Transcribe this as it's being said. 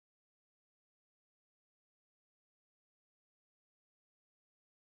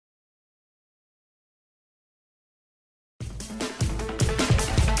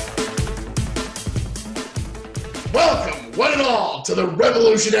Welcome all to the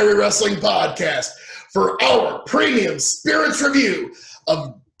Revolutionary Wrestling Podcast for our premium spirits review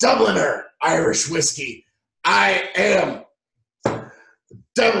of Dubliner Irish Whiskey. I am the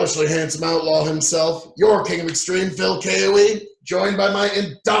devilishly handsome outlaw himself, your king of extreme, Phil KOE, joined by my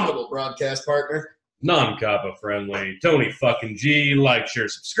indomitable broadcast partner, non-Kappa friendly Tony fucking G. Like, share,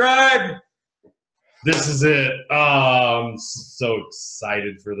 subscribe. This is it. I'm so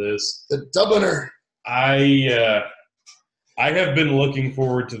excited for this. the Dubliner. I have been looking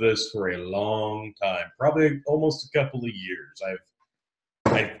forward to this for a long time, probably almost a couple of years.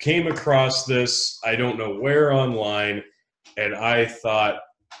 I came across this, I don't know where online, and I thought,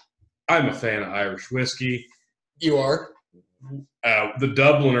 I'm a fan of Irish whiskey. You are? The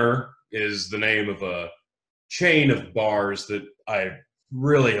Dubliner is the name of a chain of bars that I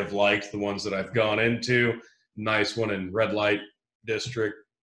really have liked, the ones that I've gone into. Nice one in Red Light District.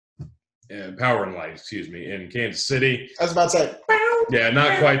 Power and Light, in Kansas City. I was about to say. Yeah,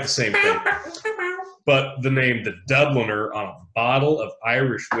 not quite the same thing. But the name, the Dubliner, on a bottle of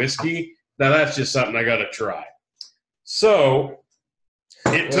Irish whiskey, now that's just something I got to try. So,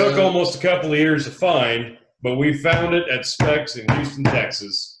 it took almost a couple of years to find, but we found it at Specs in Houston,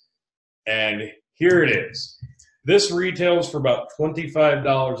 Texas. And here it is. This retails for about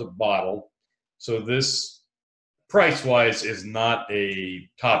 $25 a bottle. So this, price-wise, is not a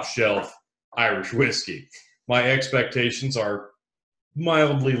top-shelf Irish whiskey. My expectations are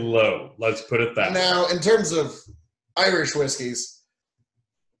mildly low. Let's put it that way. Now, in terms of Irish whiskeys,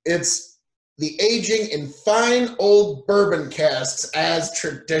 it's the aging in fine old bourbon casks as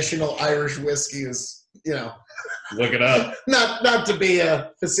traditional Irish whiskey is, Look it up. Not to be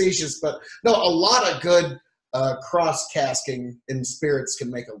facetious, but no, a lot of good cross-casking in spirits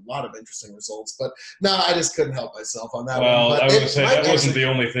can make a lot of interesting results. But no, I just couldn't help myself on that one. Well, But I was going to say, that wasn't actually, the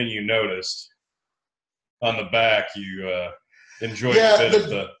only thing you noticed. On the back, you enjoyed yeah, a bit of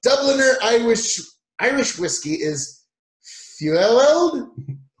the... Dubliner Irish whiskey is fueled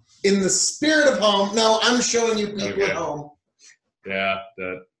in the spirit of home. Now, I'm showing you people at home. Yeah,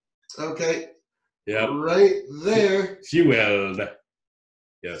 that... Okay. Yep. Right there. Fueled.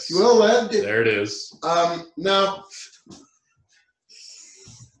 Yes. Fueled. There it is. Now.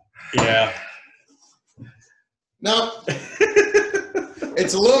 Yeah. No.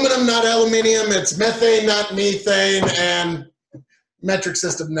 It's aluminum, not aluminium. It's methane, not methane. And metric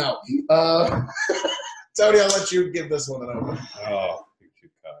system, no. Tony, I'll let you give this one an open. Oh, you're too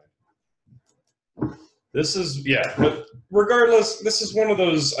kind. This is, but regardless, this is one of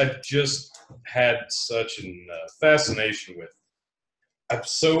those I've just had such an fascination with. I'm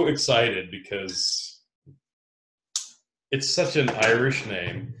so excited because it's such an Irish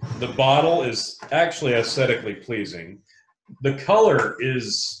name. The bottle is actually aesthetically pleasing. The color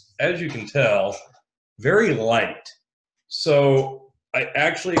is, as you can tell, very light. So I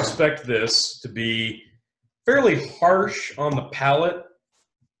actually expect this to be fairly harsh on the palate,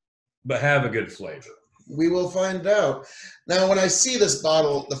 but have a good flavor. We will find out. Now, when I see this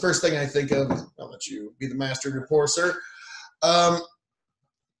bottle, the first thing I think of, I'll let you be the master of your pour, sir,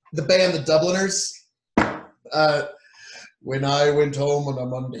 the band, the Dubliners. When I went home on a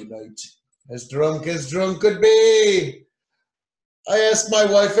Monday night, as drunk could be, I asked my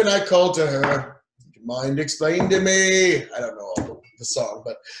wife and I called to her, "Would you mind explaining to me?" I don't know all the song,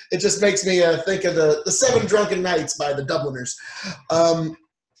 but it just makes me think of the Seven Drunken Nights by the Dubliners.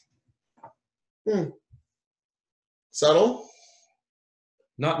 Subtle?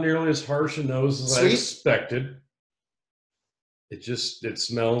 Not nearly as harsh a nose as I expected. It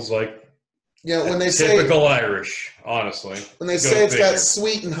smells like when they typical Irish, honestly. When they say it's got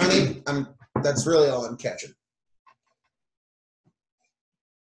sweet and honey, that's really all I'm catching.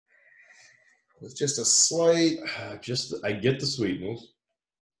 With just a slight... I get the sweetness.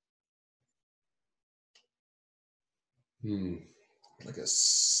 Like a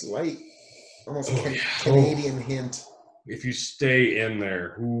slight, almost Canadian hint. If you stay in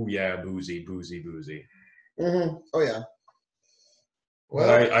there, ooh, yeah, boozy. Mm-hmm. Oh, yeah. Well,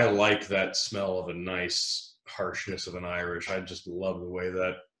 I like that smell of a nice harshness of an Irish. I just love the way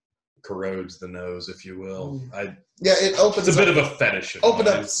that corrodes the nose, if you will. It opens. It's a bit of a fetish. Open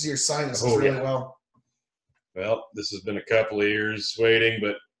up your sinuses really well. Well, this has been a couple of years waiting,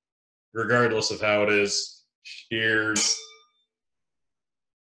 but regardless of how it is, cheers.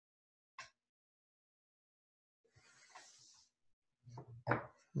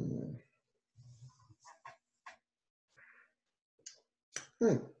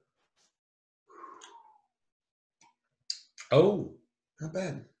 Oh. Not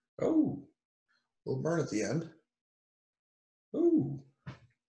bad. Oh. A little burn at the end. Ooh. A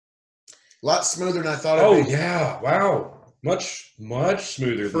lot smoother than I thought it would be. Oh, yeah. Wow. Much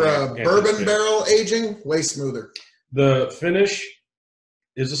smoother for than a bourbon barrel aging. Way smoother. The finish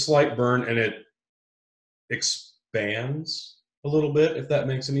is a slight burn, and it expands a little bit, if that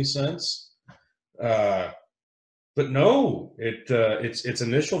makes any sense. But no, its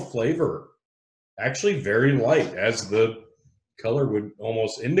initial flavor actually very light, as the color would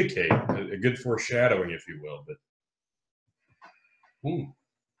almost indicate. A good foreshadowing, if you will. But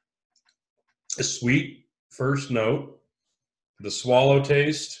a sweet first note. The swallow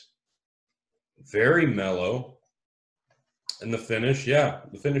taste, very mellow. And the finish,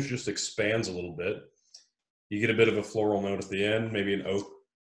 the finish just expands a little bit. You get a bit of a floral note at the end, maybe an oak,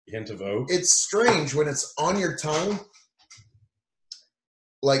 hint of oak. It's strange when it's on your tongue.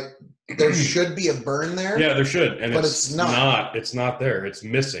 Like, there should be a burn there. Yeah, there should. And but it's not. It's not there. It's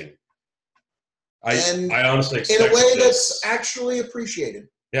missing. I honestly expected in a way that's actually appreciated.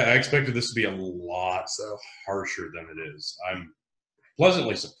 Yeah, I expected this to be a lot harsher than it is. I'm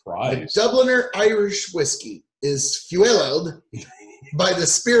pleasantly surprised. The Dubliner Irish Whiskey is fueled by the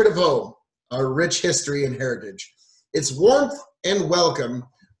spirit of home, our rich history and heritage. Its warmth and welcome,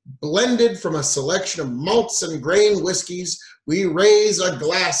 blended from a selection of malts and grain whiskeys, we raise a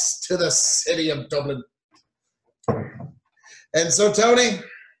glass to the city of Dublin. And so, Tony?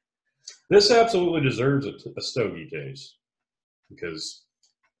 This absolutely deserves a stogie taste, because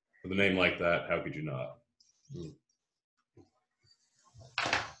with a name like that, how could you not?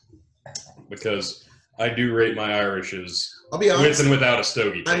 Because I do rate my Irishes I'll be honest, with and without a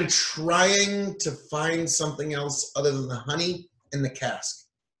stogie taste. I'm trying to find something else other than the honey and the cask,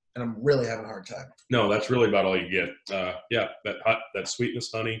 and I'm really having a hard time. No, that's really about all you get. That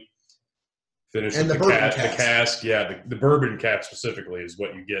sweetness, honey, finish and with the cask. Yeah, the bourbon cap specifically is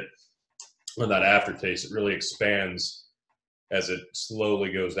what you get on that aftertaste. It really expands as it slowly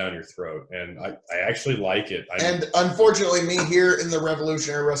goes down your throat. And I actually like it. And unfortunately, me here in the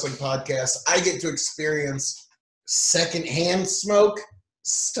Revolutionary Wrestling Podcast, I get to experience secondhand smoke,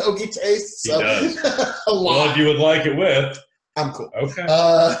 stogie taste. So he does. A lot. Well, if you would like it with. I'm cool. Okay.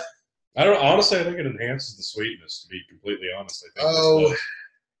 I honestly, I think it enhances the sweetness, to be completely honest. I think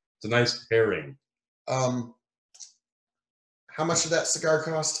it's a nice pairing. How much did that cigar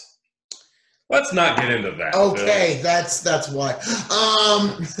cost? Let's not get into that. Okay, that's why.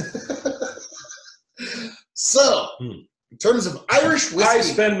 So, in terms of Irish whiskey, I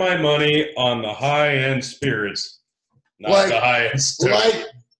spend my money on the high-end spirits, not the high-end stuff. Like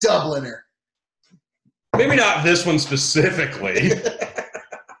Dubliner. Maybe not this one specifically.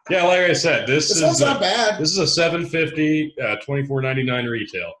 Yeah, like I said, this one's not bad. This is a $7.50, $24.99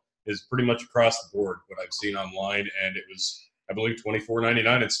 retail. Is pretty much across the board what I've seen online, and it was, I believe,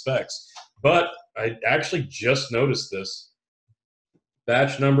 $24.99 in specs. But I actually just noticed this.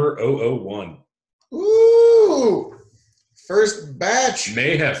 Batch number 001. Ooh! First batch.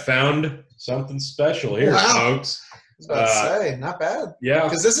 May have found something special here, folks. I was about to say, not bad. Yeah.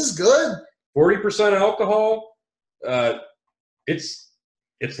 Because this is good. 40% alcohol. It's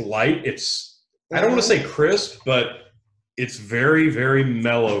light. I don't want to say crisp, but it's very, very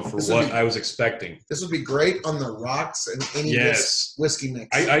mellow for what I was expecting. This would be great on the rocks and any whiskey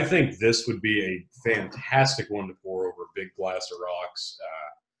mix. I think this would be a fantastic one to pour over a big glass of rocks.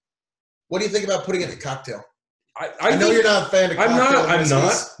 What do you think about putting it in a cocktail? I know you're not a fan of cocktail I'm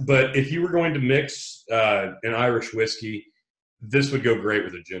not. But if you were going to mix an Irish whiskey, this would go great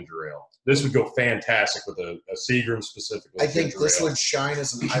with a ginger ale. This would go fantastic with a Seagram specifically. I think this would shine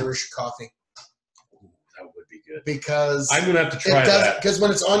as an Irish coffee. That would be good. Because I'm going to have to try that. Because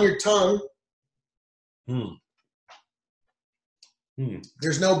when it's on your tongue,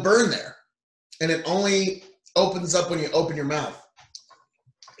 there's no burn there. And it only opens up when you open your mouth.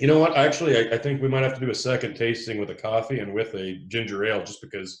 You know what? Actually, I think we might have to do a second tasting with a coffee and with a ginger ale, just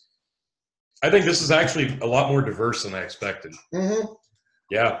because I think this is actually a lot more diverse than I expected. Mm-hmm.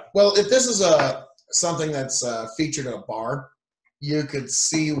 Yeah. Well, if this is something that's featured at a bar, you could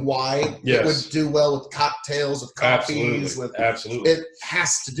see why it would do well with cocktails, with coffees. Absolutely. It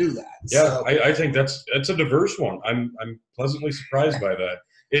has to do that. Yeah, so. I think that's a diverse one. I'm pleasantly surprised by that.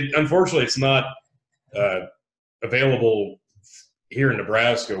 Unfortunately, it's not available here in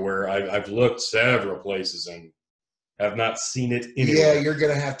Nebraska, where I've looked several places and have not seen it anywhere. Yeah, you're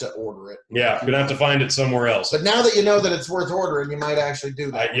going to have to order it. Yeah, you're going to have to find it somewhere else. But now that you know that it's worth ordering, you might actually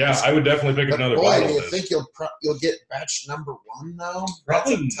do that. I would definitely pick another bottle. Boy, do you think you'll get batch number 1, though?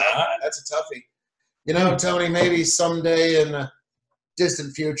 Probably not. That's a toughie. You know, Tony, maybe someday in the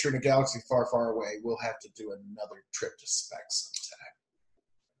distant future in a galaxy far, far away, we'll have to do another trip to Specs sometime.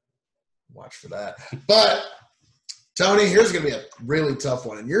 Watch for that. But, Tony, here's going to be a really tough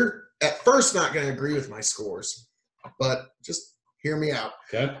one. And you're, at first, not going to agree with my scores. but just hear me out.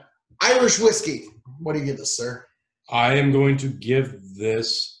 Okay. Irish whiskey. What do you give this, sir? I am going to give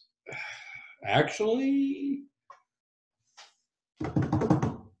this actually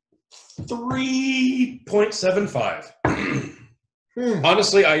 3.75.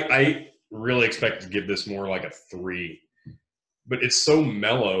 Honestly, I really expect to give this more like a 3, but it's so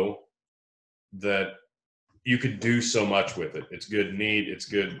mellow that you could do so much with it. It's good neat. It's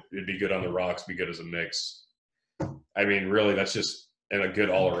good. It'd be good on the rocks, be good as a mix. I mean, really, that's just a good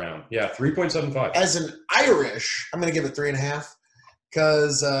all around. Yeah, 3.75. As an Irish, I'm going to give it 3.5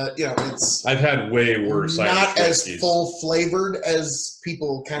 because, it's I've had way worse not Irish as whiskeys. full flavored as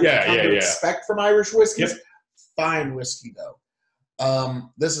people kind of come to expect from Irish whiskeys. Yep. Fine whiskey, though.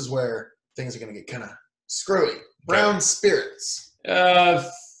 This is where things are going to get kind of screwy. Brown spirits.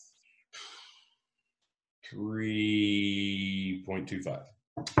 3.25.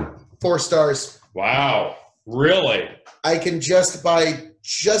 4 stars. Wow. Really? I can just by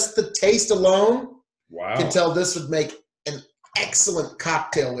just the taste alone Wow. can tell this would make an excellent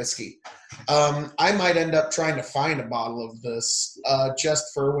cocktail whiskey. I might end up trying to find a bottle of this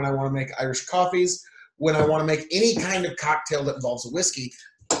just for when I want to make Irish coffees, when I want to make any kind of cocktail that involves a whiskey.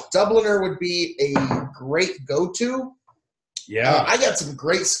 Dubliner would be a great go-to. Yeah. I got some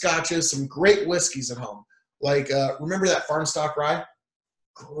great scotches, some great whiskeys at home. Like, remember that farm stock rye?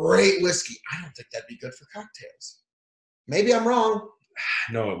 Great whiskey. I don't think that'd be good for cocktails. Maybe I'm wrong.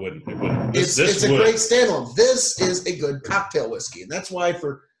 No, it wouldn't. It wouldn't. It's a great standalone. This is a good cocktail whiskey, and that's why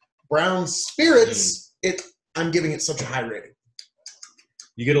for brown spirits, I'm giving it such a high rating.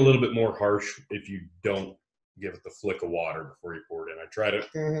 You get a little bit more harsh if you don't give it the flick of water before you pour it in. I tried it.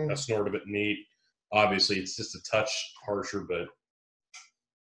 I snorted it neat. Obviously, it's just a touch harsher, but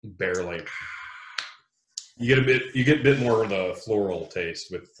barely. You get a bit more of the floral taste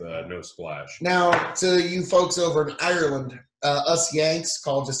with no splash. Now, to you folks over in Ireland, us Yanks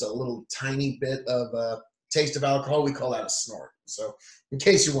call just a little tiny bit of taste of alcohol. We call that a snort. So, in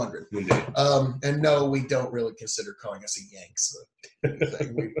case you're wondering. Indeed. And no, we don't really consider calling us a Yanks.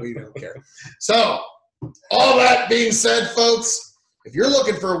 We don't care. So, all that being said, folks, if you're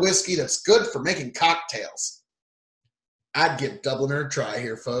looking for a whiskey that's good for making cocktails, I'd give Dubliner a try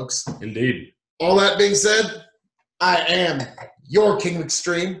here, folks. Indeed. All that being said, I am your King of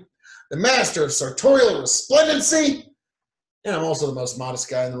Extreme, the master of sartorial resplendency, and I'm also the most modest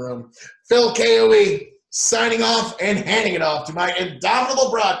guy in the room. Phil KOE, signing off and handing it off to my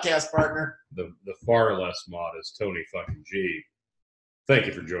indomitable broadcast partner. The far less modest Tony fucking G. Thank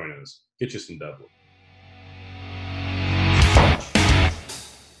you for joining us. Get you some Dublin.